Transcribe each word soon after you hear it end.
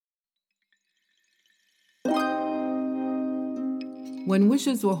When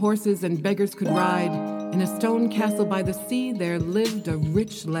wishes were horses and beggars could ride, in a stone castle by the sea there lived a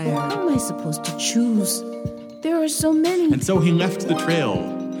rich laird. How am I supposed to choose? There are so many. And so he left the trail,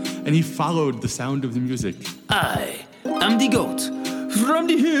 and he followed the sound of the music. I am the goat from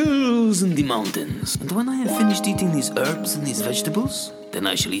the hills and the mountains. And when I have finished eating these herbs and these vegetables, then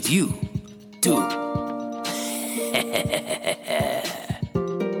I shall eat you, too.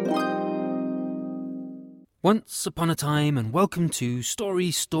 Once upon a time, and welcome to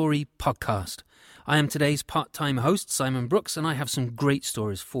Story Podcast. I am today's part-time host, Simon Brooks, and I have some great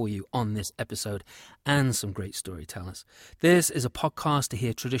stories for you on this episode, and some great storytellers. This is a podcast to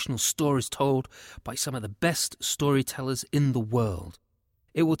hear traditional stories told by some of the best storytellers in the world.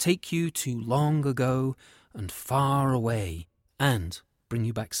 It will take you to long ago and far away, and bring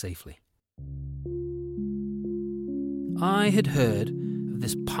you back safely. I had heard of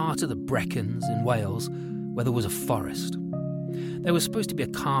this part of the Brecons in Wales where there was a forest. There was supposed to be a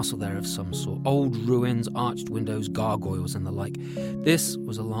castle there of some sort, old ruins, arched windows, gargoyles and the like. This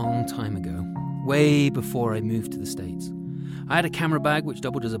was a long time ago, way before I moved to the States. I had a camera bag which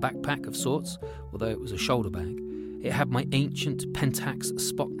doubled as a backpack of sorts, although it was a shoulder bag. It had my ancient Pentax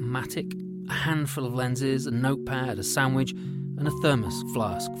Spotmatic, a handful of lenses, a notepad, a sandwich, and a thermos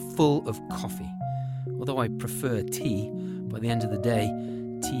flask full of coffee. Although I prefer tea, by the end of the day,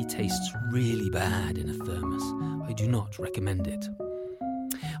 tea tastes really bad in a thermos. I do not recommend it.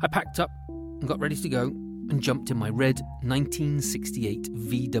 I packed up and got ready to go and jumped in my red 1968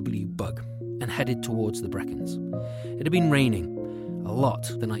 VW Bug and headed towards the Brecons. It had been raining a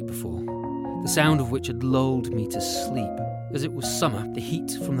lot the night before, the sound of which had lulled me to sleep. As it was summer, the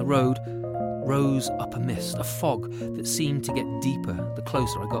heat from the road rose up a mist, a fog that seemed to get deeper the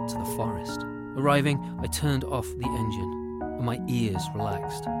closer I got to the forest. Arriving, I turned off the engine, and my ears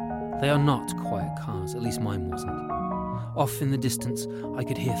relaxed. They are not quiet cars, at least mine wasn't. Off in the distance, I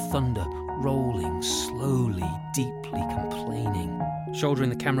could hear thunder rolling slowly, deeply complaining. Shouldering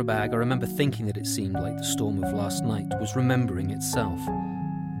the camera bag, I remember thinking that it seemed like the storm of last night was remembering itself.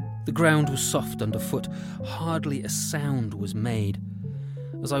 The ground was soft underfoot, hardly a sound was made.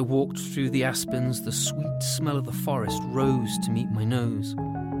 As I walked through the aspens, the sweet smell of the forest rose to meet my nose.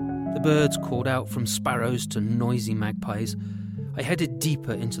 The birds called out, from sparrows to noisy magpies. I headed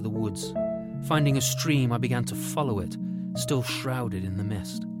deeper into the woods. Finding a stream, I began to follow it, still shrouded in the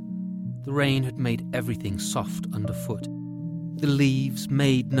mist. The rain had made everything soft underfoot. The leaves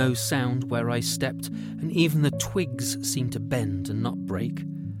made no sound where I stepped, and even the twigs seemed to bend and not break.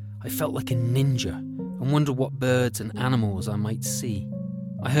 I felt like a ninja and wondered what birds and animals I might see.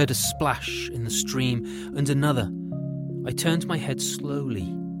 I heard a splash in the stream and another. I turned my head slowly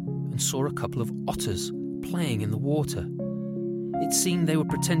and saw a couple of otters playing in the water. It seemed they were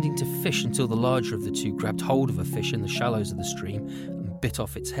pretending to fish until the larger of the two grabbed hold of a fish in the shallows of the stream and bit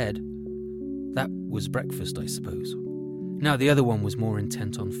off its head. That was breakfast, I suppose. Now the other one was more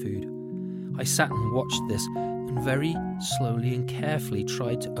intent on food. I sat and watched this and very slowly and carefully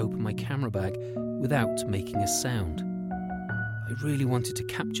tried to open my camera bag without making a sound. I really wanted to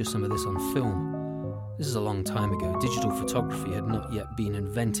capture some of this on film. This is a long time ago. Digital photography had not yet been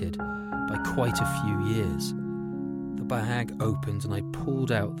invented by quite a few years. The bag opened and I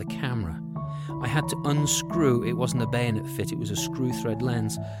pulled out the camera. I had to unscrew. It wasn't a bayonet fit, it was a screw thread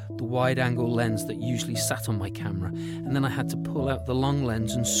lens, the wide-angle lens that usually sat on my camera, and then I had to pull out the long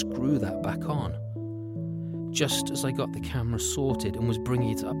lens and screw that back on. Just as I got the camera sorted and was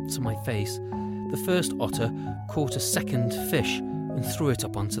bringing it up to my face, the first otter caught a second fish and threw it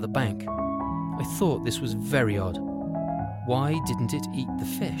up onto the bank. I thought this was very odd. Why didn't it eat the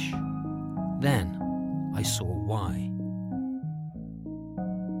fish? Then I saw why.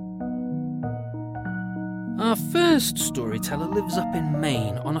 Our first storyteller lives up in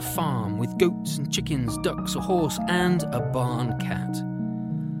Maine on a farm with goats and chickens, ducks, a horse and a barn cat.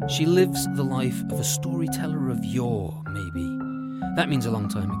 She lives the life of a storyteller of yore, maybe. That means a long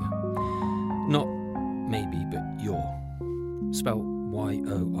time ago. Not maybe, but yore. Spelled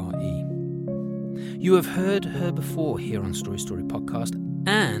Y-O-R-E. You have heard her before here on Story Podcast,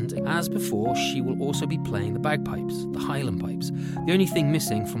 and as before, she will also be playing the bagpipes, the Highland pipes, the only thing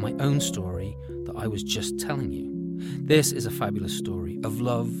missing from my own story that I was just telling you. This is a fabulous story of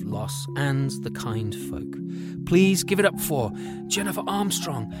love, loss, and the kind folk. Please give it up for Jennifer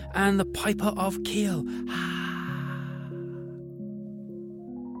Armstrong and the Piper of Kiel.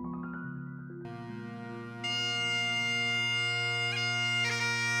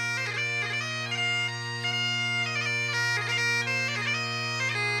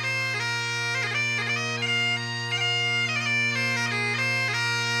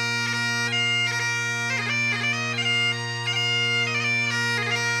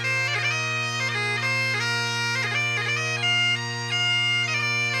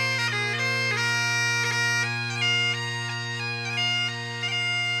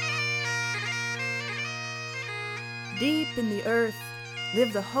 Deep in the earth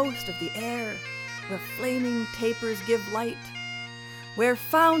live the host of the air, where flaming tapers give light, where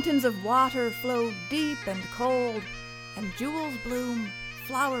fountains of water flow deep and cold, and jewels bloom,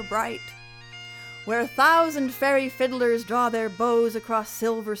 flower bright, where 1,000 fairy fiddlers draw their bows across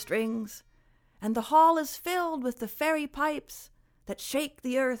silver strings, and the hall is filled with the fairy pipes that shake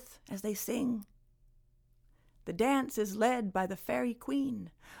the earth as they sing. The dance is led by the fairy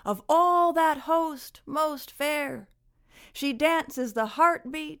queen, of all that host most fair. She dances the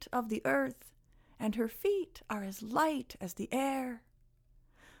heartbeat of the earth, and her feet are as light as the air.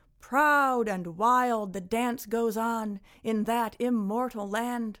 Proud and wild the dance goes on in that immortal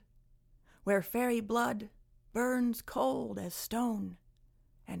land, where fairy blood burns cold as stone,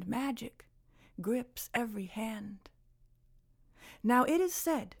 and magic grips every hand. Now it is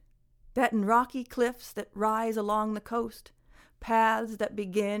said that in rocky cliffs that rise along the coast, paths that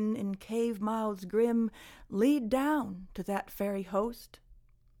begin in cave mouths grim lead down to that fairy host.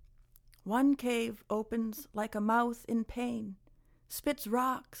 One cave opens like a mouth in pain, spits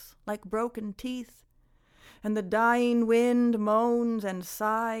rocks like broken teeth, and the dying wind moans and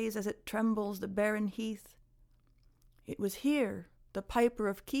sighs as it trembles the barren heath. It was here the Piper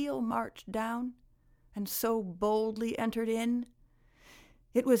of Keel marched down, and so boldly entered in.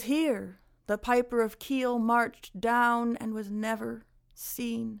 It was here the Piper of Keel marched down and was never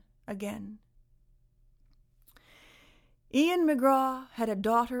seen again. Ian McGraw had a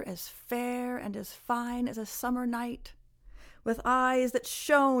daughter as fair and as fine as a summer night, with eyes that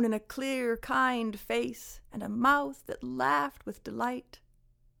shone in a clear, kind face, and a mouth that laughed with delight.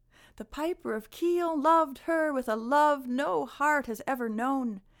 The Piper of Keel loved her with a love no heart has ever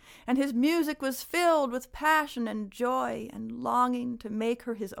known, and his music was filled with passion and joy and longing to make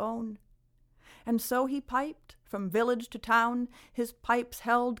her his own. And so he piped from village to town, his pipes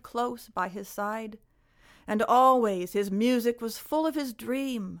held close by his side, and always his music was full of his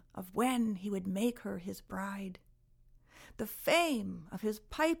dream of when he would make her his bride. The fame of his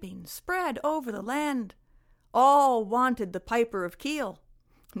piping spread over the land. All wanted the Piper of Keel.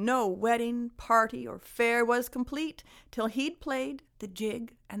 No wedding, party, or fair was complete till he'd played the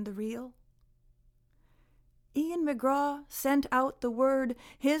jig and the reel. Ian McGraw sent out the word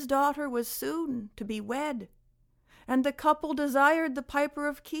his daughter was soon to be wed, and the couple desired the Piper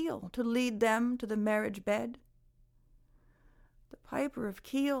of Keel to lead them to the marriage bed. The Piper of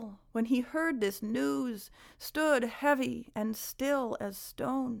Keel, when he heard this news, stood heavy and still as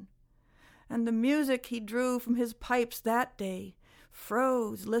stone, and the music he drew from his pipes that day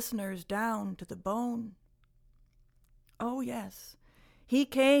froze listeners down to the bone. Oh yes, he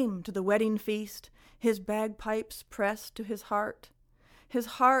came to the wedding feast, his bagpipes pressed to his heart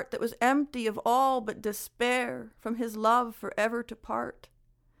that was empty of all but despair from his love forever to part.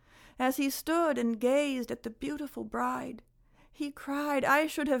 As he stood and gazed at the beautiful bride, he cried, I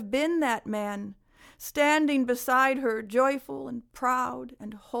should have been that man, standing beside her, joyful and proud,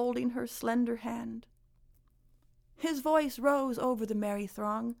 and holding her slender hand. His voice rose over the merry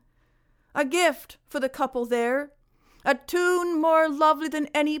throng. A gift for the couple there, a tune more lovely than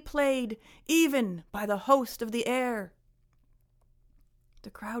any played, even by the host of the air.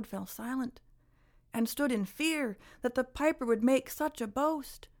 The crowd fell silent, and stood in fear that the piper would make such a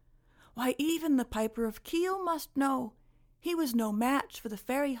boast. Why, even the Piper of Keel must know he was no match for the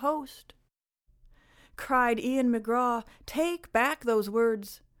fairy host. Cried Ian McGraw, take back those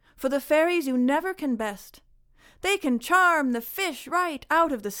words, for the fairies you never can best. They can charm the fish right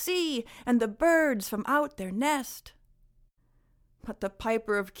out of the sea, and the birds from out their nest. But the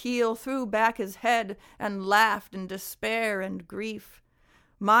Piper of Keel threw back his head and laughed in despair and grief.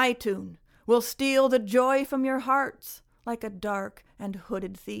 My tune will steal the joy from your hearts like a dark and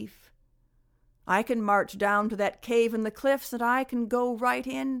hooded thief. I can march down to that cave in the cliffs, and I can go right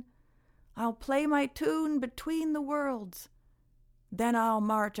in. I'll play my tune between the worlds, then I'll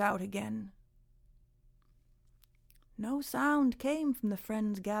march out again. No sound came from the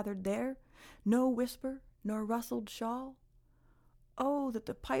friends gathered there, no whisper nor rustled shawl. Oh, that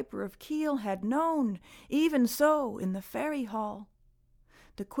the Piper of Keel had known, even so in the fairy hall.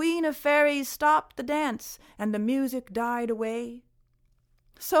 The Queen of Fairies stopped the dance, and the music died away.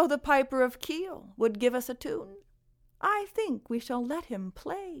 So the Piper of Keel would give us a tune. I think we shall let him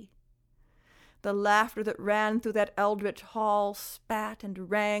play. The laughter that ran through that eldritch hall spat and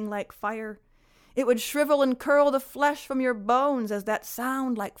rang like fire. It would shrivel and curl the flesh from your bones as that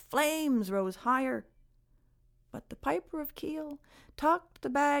sound like flames rose higher. But the Piper of Keel tucked the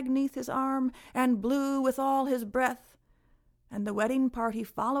bag 'neath his arm and blew with all his breath, and the wedding party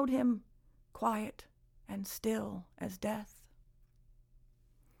followed him, quiet and still as death.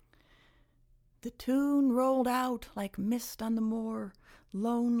 The tune rolled out like mist on the moor,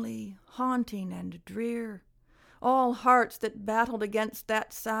 lonely, haunting, and drear. All hearts that battled against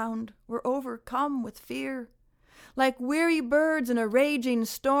that sound were overcome with fear. Like weary birds in a raging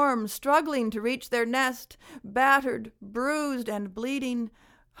storm, struggling to reach their nest, battered, bruised, and bleeding,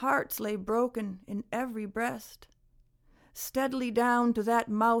 hearts lay broken in every breast. Steadily down to that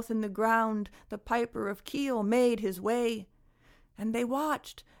mouth in the ground the piper of Keel made his way, and they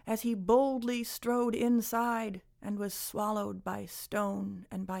watched as he boldly strode inside and was swallowed by stone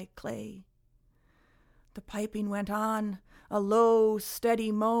and by clay. The piping went on, a low,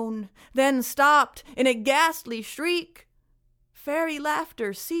 steady moan, then stopped in a ghastly shriek. Fairy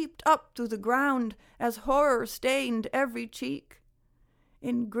laughter seeped up through the ground as horror stained every cheek.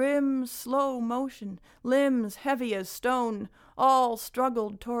 In grim, slow motion, limbs heavy as stone, all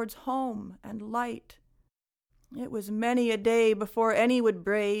struggled towards home and light. It was many a day before any would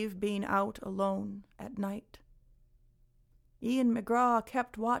brave being out alone at night. Ian McGraw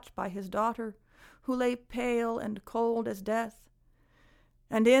kept watch by his daughter, who lay pale and cold as death,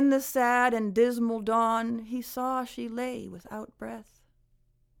 and in the sad and dismal dawn he saw she lay without breath.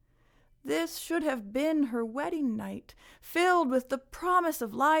 This should have been her wedding night, filled with the promise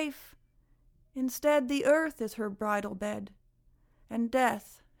of life. Instead, the earth is her bridal bed, and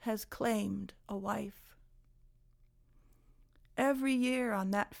death has claimed a wife. Every year on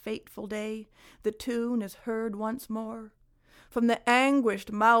that fateful day, the tune is heard once more. From the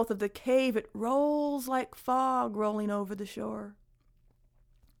anguished mouth of the cave it rolls like fog rolling over the shore.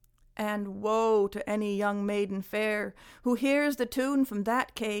 And woe to any young maiden fair who hears the tune from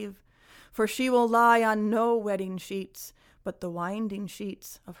that cave, for she will lie on no wedding sheets, but the winding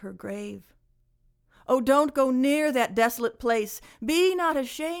sheets of her grave. Oh, don't go near that desolate place. Be not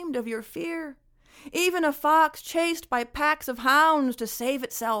ashamed of your fear. Even a fox chased by packs of hounds to save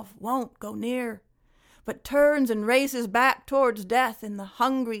itself won't go near, but turns and races back towards death in the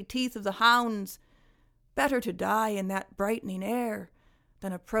hungry teeth of the hounds. Better to die in that brightening air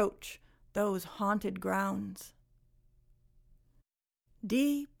than approach those haunted grounds.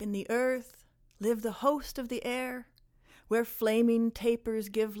 Deep in the earth live the host of the air, where flaming tapers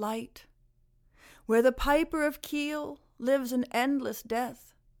give light, where the piper of Keel lives an endless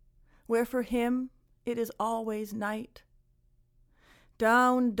death, where for him it is always night.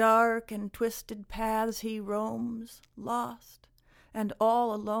 Down dark and twisted paths he roams, lost and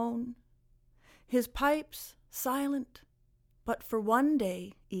all alone, his pipes silent, but for one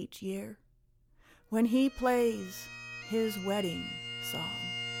day each year, when he plays his wedding song.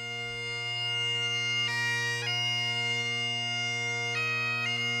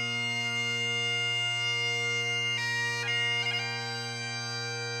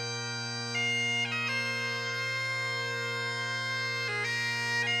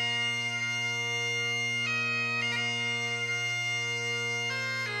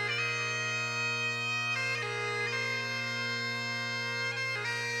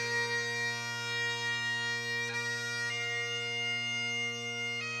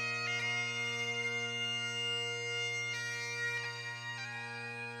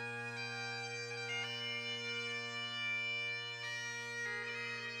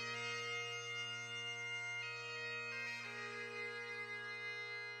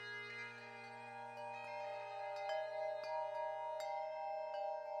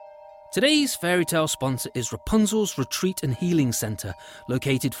 Today's fairy tale sponsor is Rapunzel's Retreat and Healing Centre,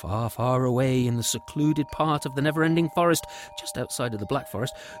 located far, far away in the secluded part of the never-ending forest, just outside of the Black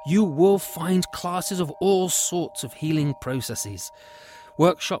Forest. You will find classes of all sorts of healing processes.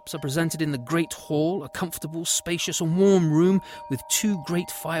 Workshops are presented in the Great Hall, a comfortable, spacious and warm room with 2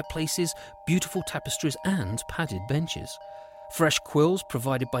 great fireplaces, beautiful tapestries and padded benches. Fresh quills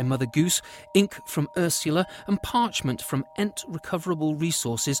provided by Mother Goose, ink from Ursula and parchment from Ent Recoverable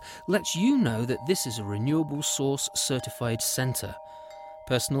Resources lets you know that this is a renewable source certified centre.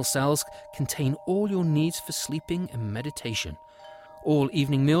 Personal cells contain all your needs for sleeping and meditation. All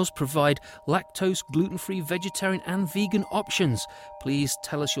evening meals provide lactose, gluten-free, vegetarian and vegan options. Please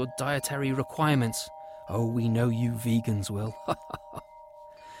tell us your dietary requirements. Oh, we know you vegans will.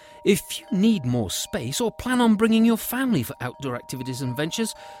 If you need more space or plan on bringing your family for outdoor activities and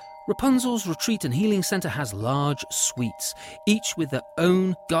ventures, Rapunzel's Retreat and Healing Centre has large suites, each with their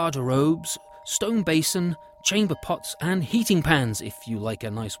own garderobes, stone basin, chamber pots and heating pans if you like a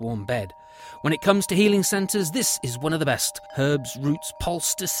nice warm bed. When it comes to healing centres, this is one of the best. Herbs, roots,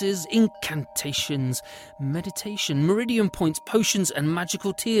 poultices, incantations, meditation, meridian points, potions and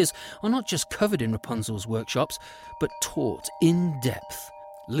magical tears are not just covered in Rapunzel's workshops, but taught in depth.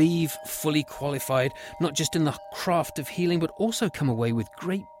 Leave fully qualified, not just in the craft of healing, but also come away with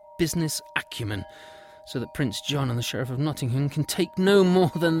great business acumen, so that Prince John and the Sheriff of Nottingham can take no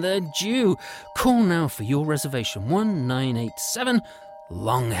more than their due. Call now for your reservation, 1987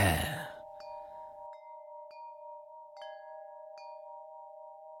 Longhair.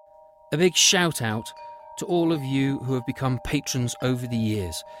 A big shout out to all of you who have become patrons over the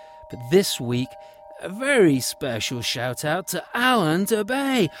years. But this week, a very special shout out to Alan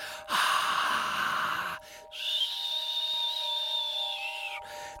DeBay.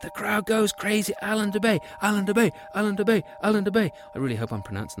 The crowd goes crazy. Alan DeBay, Alan DeBay, Alan DeBay, Alan DeBay. I really hope I'm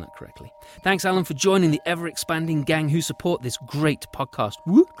pronouncing that correctly. Thanks, Alan, for joining the ever-expanding gang who support this great podcast.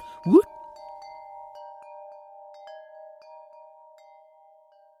 Woot, woot.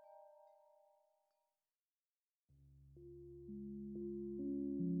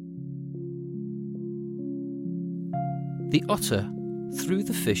 The otter threw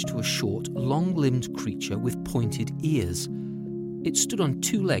the fish to a short, long-limbed creature with pointed ears. It stood on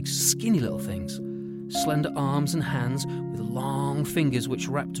two legs, skinny little things, slender arms and hands with long fingers which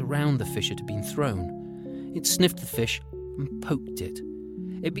wrapped around the fish it had been thrown. It sniffed the fish and poked it.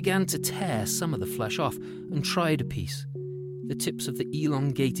 It began to tear some of the flesh off and tried a piece. The tips of the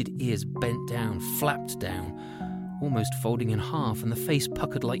elongated ears bent down, flapped down, almost folding in half, and the face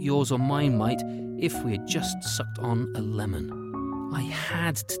puckered like yours or mine might if we had just sucked on a lemon. I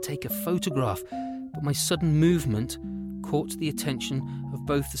had to take a photograph, but my sudden movement caught the attention of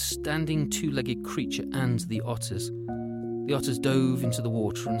both the standing two-legged creature and the otters. The otters dove into the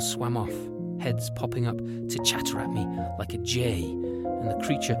water and swam off, heads popping up to chatter at me like a jay, and the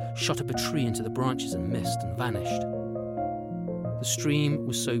creature shot up a tree into the branches and missed and vanished. The stream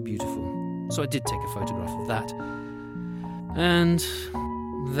was so beautiful, so I did take a photograph of that. And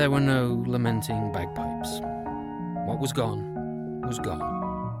there were no lamenting bagpipes. What was gone was gone.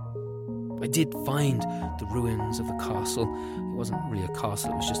 I did find the ruins of the castle. It wasn't really a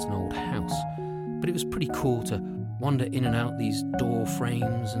castle, it was just an old house. But it was pretty cool to wander in and out these door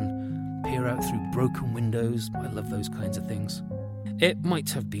frames and peer out through broken windows. I love those kinds of things. It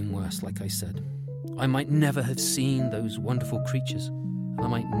might have been worse, like I said. I might never have seen those wonderful creatures, and I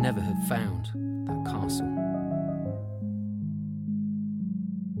might never have found that castle.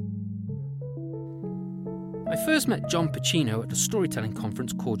 I first met John Pacino at a storytelling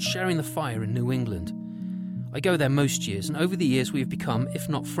conference called Sharing the Fire in New England. I go there most years, and over the years we have become, if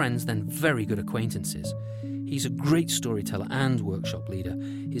not friends, then very good acquaintances. He's a great storyteller and workshop leader.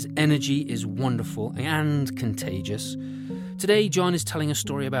 His energy is wonderful and contagious. Today, John is telling a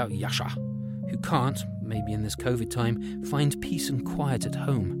story about Yasha, who can't, maybe in this COVID time, find peace and quiet at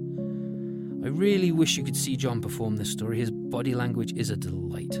home. I really wish you could see John perform this story. His body language is a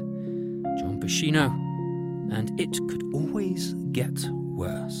delight. John Pacino. And it could always get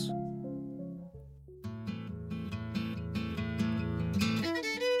worse.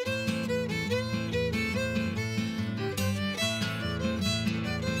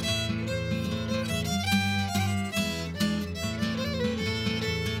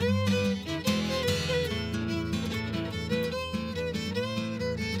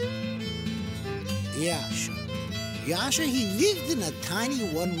 Yasha, he lived in a tiny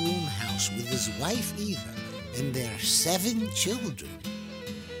one-room house with his wife Eva and their 7 children.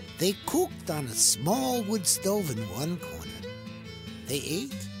 They cooked on a small wood stove in one corner. They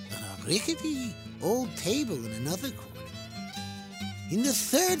ate on a rickety old table in another corner. In the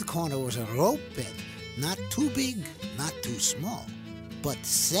third corner was a rope bed, not too big, not too small, but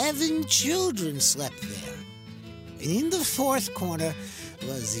 7 children slept there. And in the fourth corner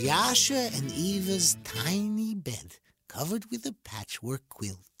was Yasha and Eva's tiny bed, covered with a patchwork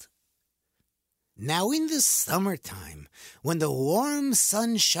quilt. Now in the summertime, when the warm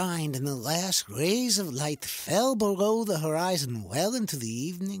sun shined and the last rays of light fell below the horizon well into the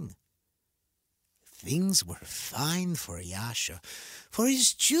evening, things were fine for Yasha, for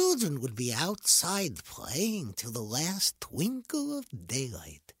his children would be outside playing till the last twinkle of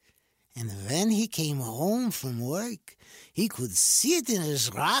daylight. And when he came home from work, he could sit in his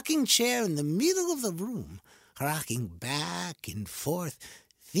rocking chair in the middle of the room, rocking back and forth,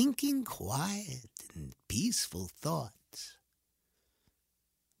 thinking quiet and peaceful thoughts.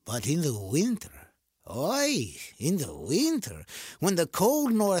 But in the winter, when the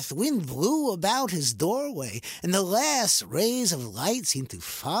cold north wind blew about his doorway and the last rays of light seemed to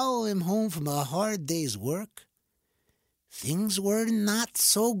follow him home from a hard day's work, things were not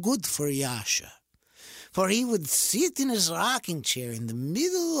so good for Yasha, for he would sit in his rocking chair in the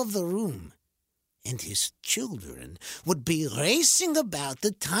middle of the room, and his children would be racing about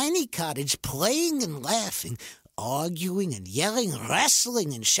the tiny cottage, playing and laughing, arguing and yelling,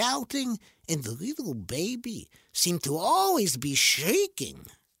 wrestling and shouting, and the little baby seemed to always be shrieking.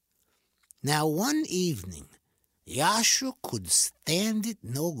 Now one evening, Yasha could stand it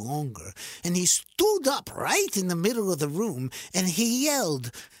no longer, and he stood up right in the middle of the room, and he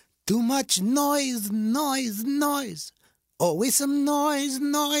yelled, "Too much noise, noise, noise! Always some noise,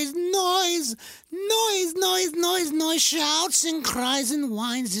 noise, noise! Noise, noise, noise, noise! Shouts and cries and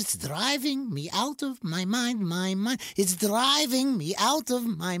whines. It's driving me out of my mind, my mind. It's driving me out of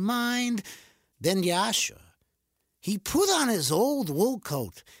my mind." Then Yasha, he put on his old wool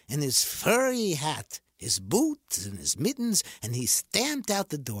coat and his furry hat, his boots and his mittens, and he stamped out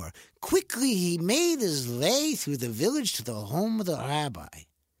the door. Quickly he made his way through the village to the home of the rabbi.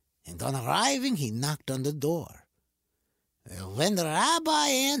 And on arriving, he knocked on the door. When the rabbi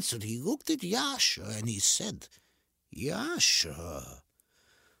answered, he looked at Yasha and he said, "Yasha,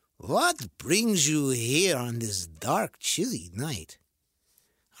 what brings you here on this dark, chilly night?"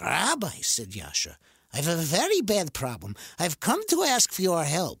 "Rabbi," said Yasha, "I've a very bad problem. I've come to ask for your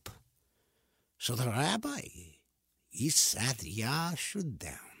help." So the rabbi, he sat Yasha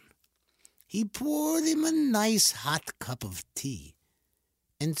down. He poured him a nice hot cup of tea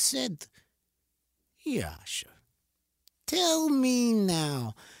and said, "Yasha, tell me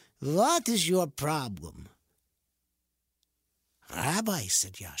now, what is your problem?" "Rabbi,"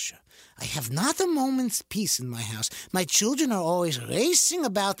 said Yasha, "I have not a moment's peace in my house. My children are always racing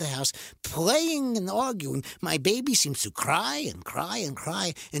about the house, playing and arguing. My baby seems to cry and cry and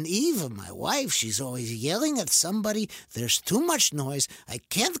cry. And Eva, my wife, she's always yelling at somebody. There's too much noise. I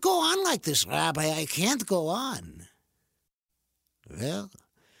can't go on like this, Rabbi. I can't go on." Well,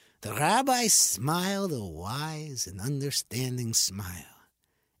 the rabbi smiled a wise and understanding smile,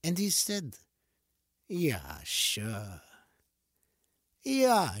 and he said, "Yasha,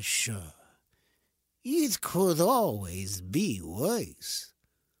 Yasha, it could always be worse.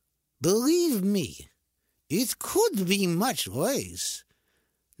 Believe me, it could be much worse.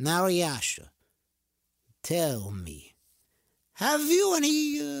 Now, Yasha, tell me, have you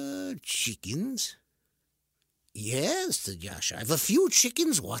any chickens?" "Yes," said Yasha, "I've a few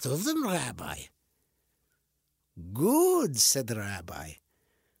chickens. What of them, Rabbi?" "Good," said the rabbi.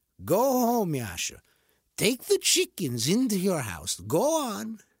 "Go home, Yasha. Take the chickens into your house. Go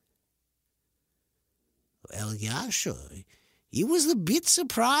on." Well, Yasha, he was a bit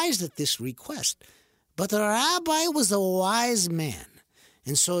surprised at this request, but the rabbi was a wise man,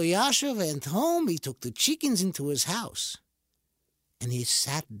 and so Yasha went home. He took the chickens into his house, and he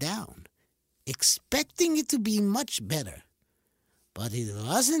sat down, expecting it to be much better. But it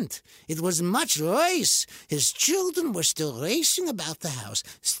wasn't. It was much worse. His children were still racing about the house,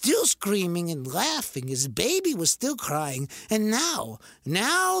 still screaming and laughing. His baby was still crying. And now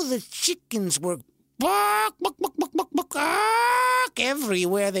the chickens were bark, bark, bark, bark, bark, bark, bark.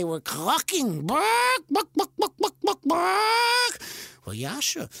 Everywhere they were clucking. Bark, bark, bark, bark, bark, bark, bark. Well,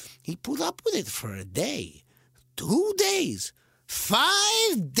 Yasha, he put up with it for a day, 2 days,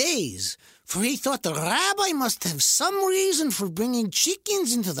 5 days, for he thought the rabbi must have some reason for bringing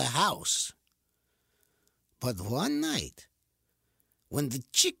chickens into the house. But one night, when the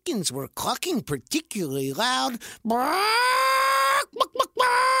chickens were clucking particularly loud, bark, bark, bark,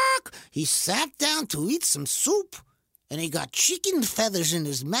 bark, he sat down to eat some soup, and he got chicken feathers in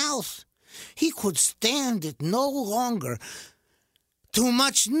his mouth. He could stand it no longer. Too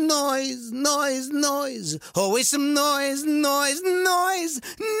much noise, noise, noise. Always some noise, noise, noise.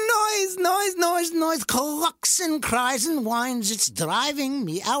 Noise, noise, noise, noise. Clucks and cries and whines. It's driving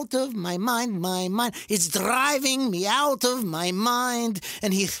me out of my mind, my mind. It's driving me out of my mind.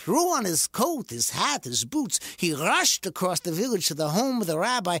 And he threw on his coat, his hat, his boots. He rushed across the village to the home of the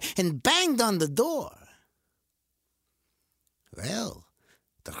rabbi and banged on the door. Well,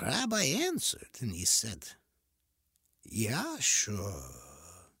 the rabbi answered, and he said, "Yasha,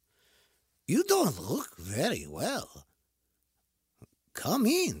 you don't look very well. Come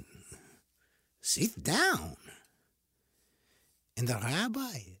in. Sit down." And the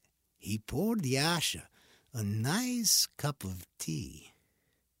rabbi, he poured Yasha a nice cup of tea.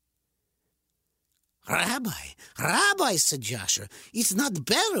 Rabbi, said Yasha, "it's not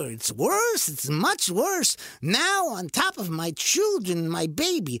better, it's worse, it's much worse. Now, on top of my children, my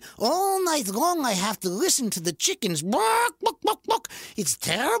baby, all night long I have to listen to the chickens. Bark, bark, bark, bark. It's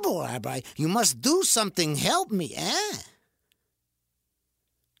terrible, Rabbi. You must do something. Help me, eh?"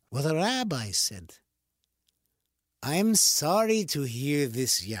 Well, the rabbi said, "I'm sorry to hear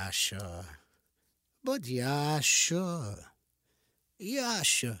this, Yasha. But Yasha,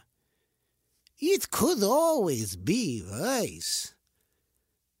 it could always be worse.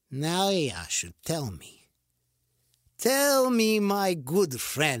 Now, Yasha, tell me, my good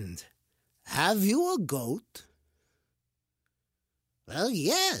friend, have you a goat?" Well,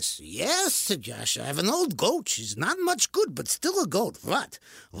 yes, said Yasha. I have an old goat. She's not much good, but still a goat. What?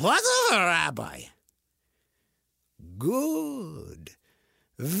 What of her, Rabbi? Good.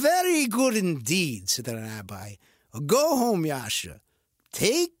 Very good indeed, said the Rabbi. Go home, Yasha.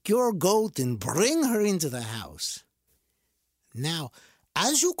 Take your goat and bring her into the house. Now,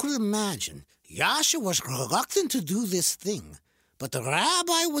 as you could imagine, Yasha was reluctant to do this thing, but the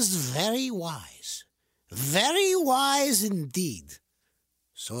Rabbi was very wise indeed.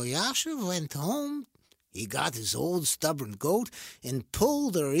 So Yasha went home. He got his old stubborn goat and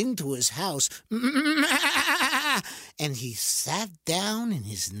pulled her into his house. And he sat down in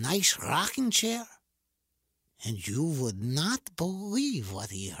his nice rocking chair. And you would not believe what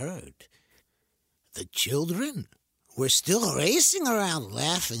he heard. The children were still racing around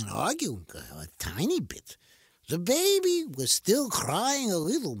laughing and arguing a tiny bit. The baby was still crying a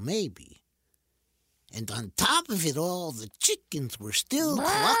little, maybe. And on top of it all, the chickens were still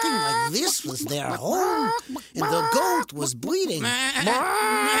clucking like this was their home, and the goat was bleating.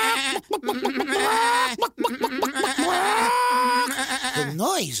 The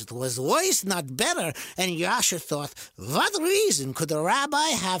noise was worse, not better, and Yasha thought, what reason could the Rabbi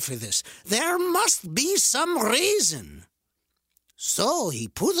have for this? There must be some reason. So he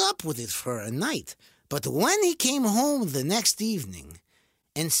put up with it for a night, but when he came home the next evening,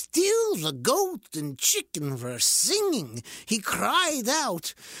 and still the goat and chicken were singing, he cried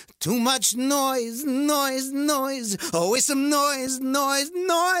out, too much noise, noise, noise, always some noise, noise,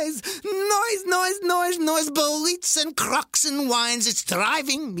 noise, noise, noise, noise, noise, bleats and clucks and whines, it's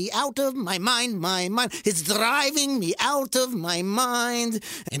driving me out of my mind, it's driving me out of my mind.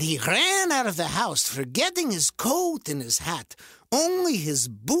 And he ran out of the house, forgetting his coat and his hat, only his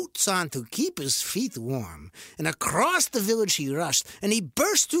boots on to keep his feet warm. And across the village he rushed, and he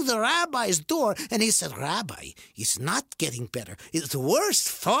burst through the Rabbi's door, and he said, Rabbi, it's not getting better. It's worse,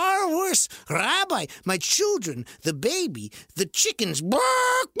 far worse. Rabbi, my children, the baby, the chickens, bark,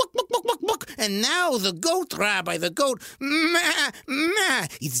 bark, bark, bark, bark, bark. And now the goat, Rabbi, the goat, meh, meh.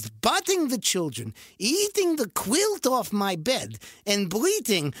 It's butting the children, eating the quilt off my bed, and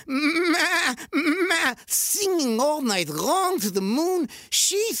bleating, meh, meh, singing all night long to the moon.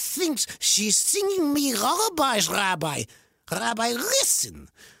 She thinks she's singing me lullabies, Rabbi. Rabbi, listen.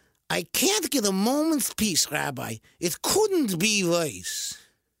 I can't get a moment's peace, Rabbi. It couldn't be worse.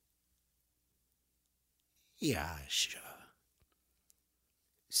 Yasha.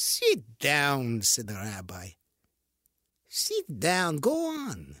 Sit down, said the Rabbi. Sit down, go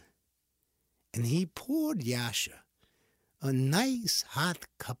on. And he poured Yasha a nice hot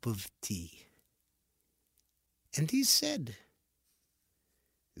cup of tea. And he said,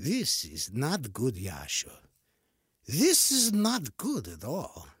 this is not good, Yasha. This is not good at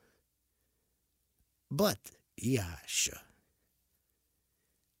all. But, Yasha,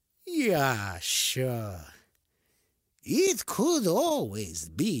 it could always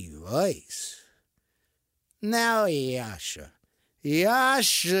be worse. Now, Yasha,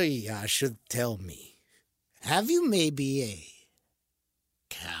 tell me, have you maybe a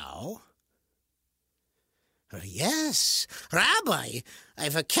cow? Yes, Rabbi, I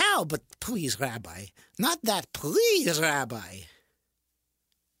have a cow, but please, Rabbi, not that, please, Rabbi.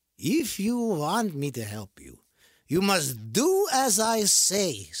 If you want me to help you, you must do as I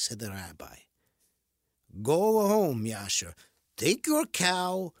say, said the Rabbi. Go home, Yasha, take your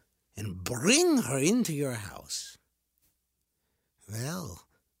cow and bring her into your house. Well,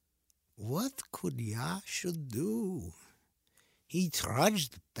 what could Yasha do? He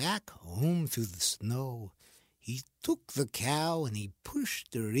trudged back home through the snow. He took the cow and he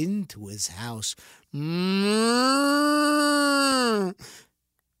pushed her into his house. And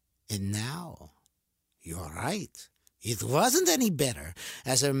now, you're right. It wasn't any better.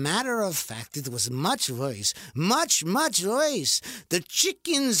 As a matter of fact, it was much worse. Much, much worse. The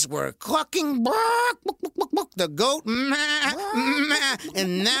chickens were clucking, bark, bark, bark, bark, bark. The goat, meh, meh.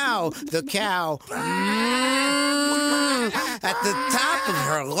 And now the cow, at the top of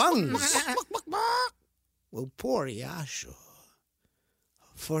her lungs. Well, poor Yasha.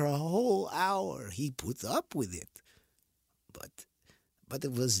 For a whole hour he put up with it. But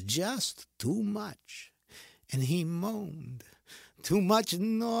it was just too much. And he moaned. Too much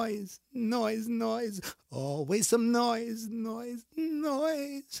noise, noise, noise. Always some noise, noise,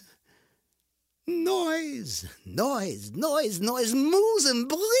 noise. Noise, noise, noise, noise. Moos and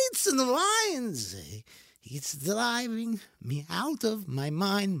bleats and whines. It's driving me out of my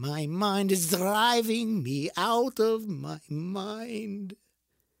mind. My mind is driving me out of my mind.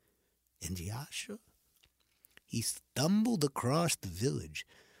 And Yasha, he stumbled across the village,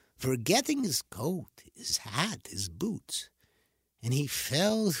 forgetting his coat, his hat, his boots. and he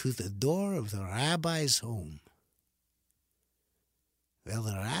fell through the door of the rabbi's home. Well,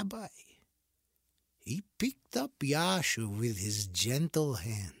 the rabbi, he picked up Yasha with his gentle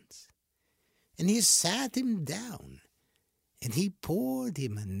hands, and he sat him down, and he poured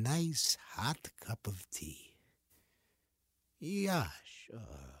him a nice hot cup of tea. Yasha,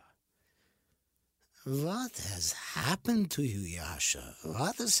 what has happened to you, Yasha?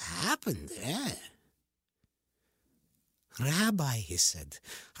 What has happened, eh? Rabbi, he said.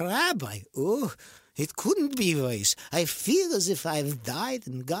 Rabbi, oh, it couldn't be worse. I feel as if I've died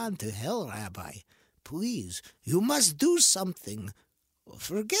and gone to hell, Rabbi. Please, you must do something.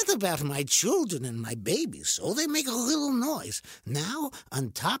 Forget about my children and my babies, so they make a little noise. Now,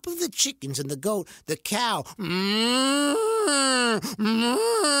 on top of the chickens and the goat, the cow,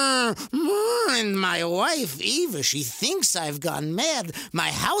 and my wife, Eva, she thinks I've gone mad.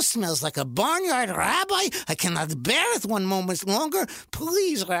 My house smells like a barnyard. Rabbi, I cannot bear it one moment longer.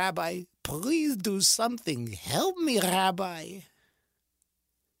 Please, Rabbi, please do something. Help me, Rabbi.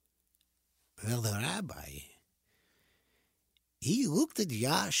 Well, the rabbi, he looked at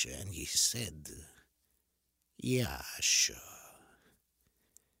Yasha and he said, Yasha,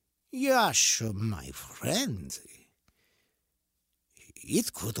 my friend,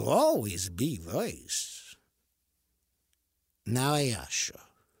 it could always be worse. Now, Yasha,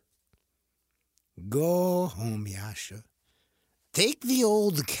 go home, Yasha. Take the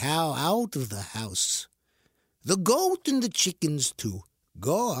old cow out of the house. The goat and the chickens, too.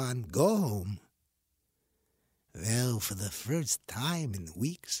 Go on, go home. Well, for the first time in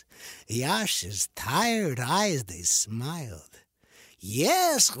weeks, Yasha's tired eyes, they smiled.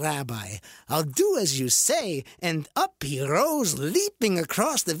 Yes, Rabbi, I'll do as you say. And up he rose, leaping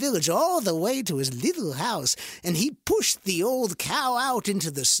across the village all the way to his little house, and he pushed the old cow out into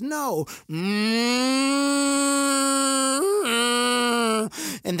the snow.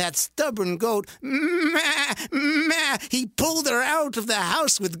 And that stubborn goat, he pulled her out of the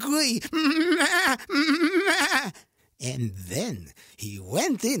house with glee. And then he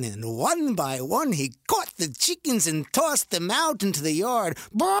went in, and one by one he caught the chickens and tossed them out into the yard.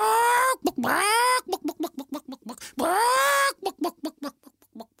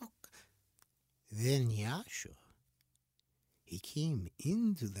 Then Yasha, he came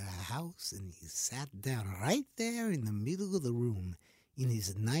into the house and he sat down right there in the middle of the room in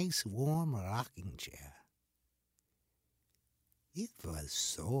his nice warm rocking chair. It was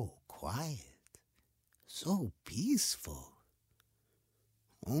so quiet. So peaceful.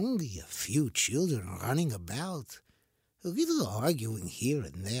 Only a few children running about, a little arguing here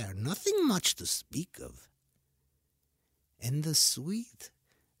and there, nothing much to speak of. And the sweet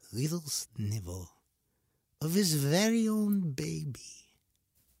little snivel of his very own baby.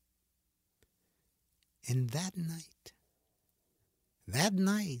 And that night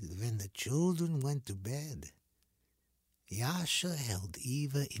when the children went to bed, Yasha held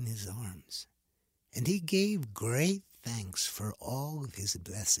Eva in his arms, and he gave great thanks for all of his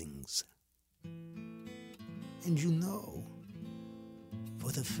blessings. And you know,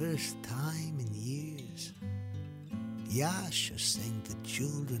 for the first time in years, Yasha sang the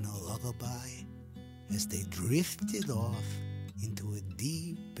children a lullaby as they drifted off into a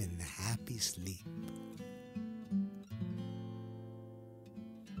deep and happy sleep.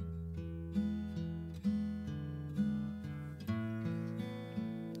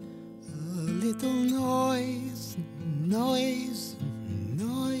 Little noise, noise,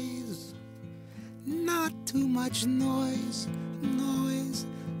 noise. Not too much noise, noise,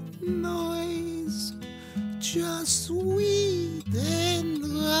 noise. Just sweet and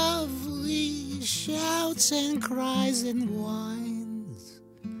lovely shouts and cries and whines.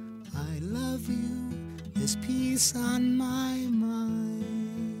 I love you, there's peace on my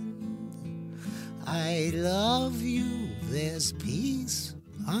mind. I love you, there's peace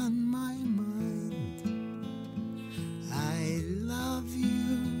on my mind. I love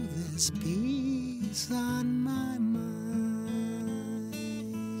you, there's peace on my mind.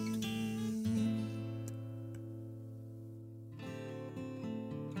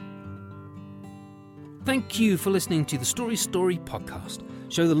 Thank you for listening to the Story Story podcast.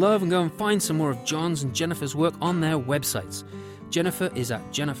 Show the love and go and find some more of John's and Jennifer's work on their websites. Jennifer is at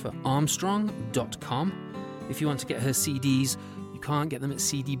jenniferarmstrong.com. If you want to get her CDs, can't get them at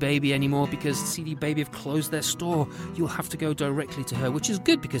CD Baby anymore because CD Baby have closed their store. You'll have to go directly to her, which is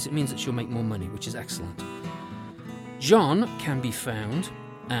good because it means that she'll make more money, which is excellent. John can be found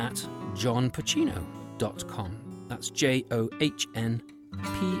at johnporcino.com. That's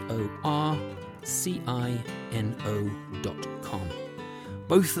JOHNPORCINO.com.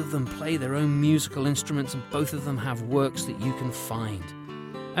 Both of them play their own musical instruments, and both of them have works that you can find.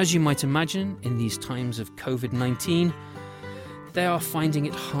 As you might imagine, in these times of COVID-19, they are finding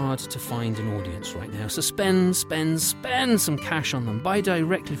it hard to find an audience right now. So spend some cash on them. Buy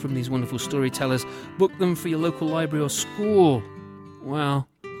directly from these wonderful storytellers. Book them for your local library or school. Well,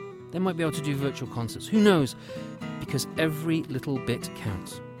 they might be able to do virtual concerts. Who knows? Because every little bit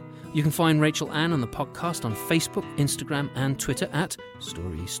counts. You can find Rachel Ann on the podcast on Facebook, Instagram and Twitter at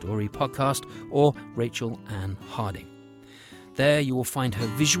Story Podcast or Rachel Ann Harding. There you will find her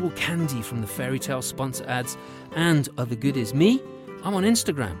visual candy from the fairy tale sponsor ads and other goodies. Me, I'm on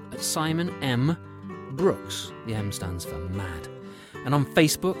Instagram at Simon M. Brooks. The M stands for mad. And on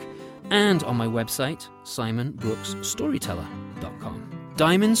Facebook and on my website, simonbrooksstoryteller.com.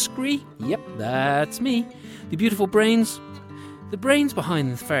 Diamond Scree? Yep, that's me. The beautiful brains? The brains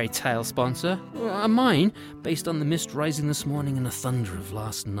behind the fairy tale sponsor are mine, based on the mist rising this morning and the thunder of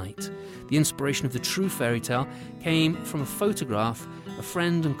last night. The inspiration of the true fairy tale came from a photograph a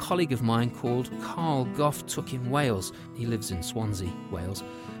friend and colleague of mine called Carl Goff took in Wales. He lives in Swansea, Wales.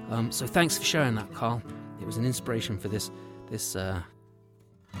 So thanks for sharing that, Carl. It was an inspiration for this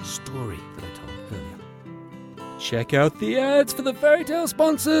story that I told earlier. Check out the ads for the fairy tale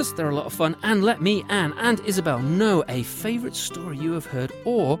sponsors. They're a lot of fun. And let me, Anne, and Isabel know a favourite story you have heard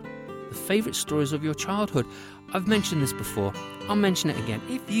or the favourite stories of your childhood. I've mentioned this before. I'll mention it again.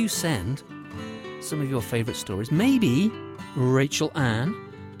 If you send some of your favourite stories, maybe Rachel Ann,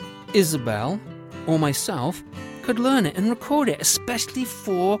 Isabel, or myself could learn it and record it, especially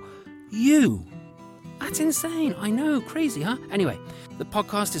for you. That's insane. I know. Crazy, huh? Anyway, the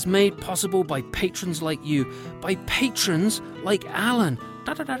podcast is made possible by patrons like you, by patrons like Alan.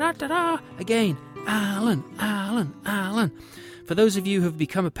 Da-da-da-da-da-da. Again, Alan. For those of you who have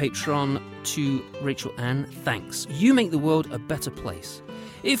become a patron to Rachel Ann, thanks. You make the world a better place.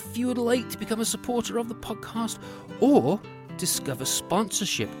 If you would like to become a supporter of the podcast or discover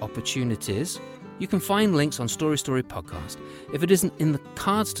sponsorship opportunities, you can find links on Story Podcast. If it isn't in the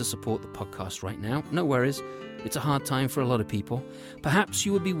cards to support the podcast right now, no worries. It's a hard time for a lot of people. Perhaps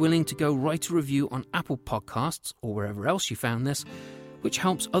you would be willing to go write a review on Apple Podcasts or wherever else you found this, which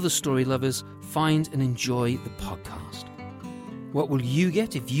helps other story lovers find and enjoy the podcast. What will you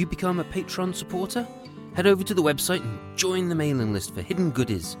get if you become a Patreon supporter? Head over to the website and join the mailing list for hidden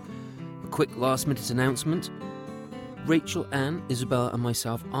goodies. A quick last-minute announcement. Rachel, Ann, Isabel and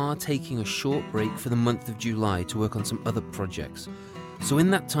myself are taking a short break for the month of July to work on some other projects. So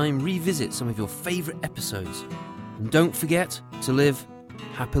in that time, revisit some of your favourite episodes. And don't forget to live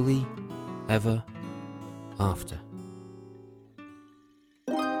happily ever after.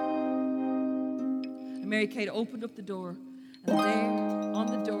 And Mary Kate opened up the door, and there, on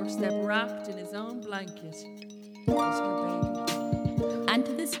the doorstep, wrapped in his own blanket, was her baby. And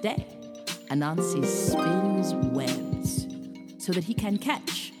to this day, Anansi spins webs so that he can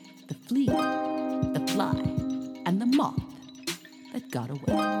catch the flea, the fly, and the moth that got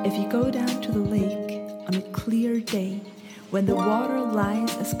away. If you go down to the lake on a clear day when the water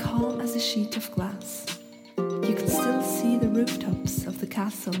lies as calm as a sheet of glass, you can still see the rooftops of the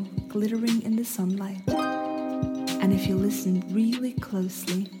castle glittering in the sunlight. And if you listen really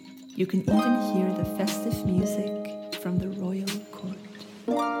closely, you can even hear the festive music from the royal court.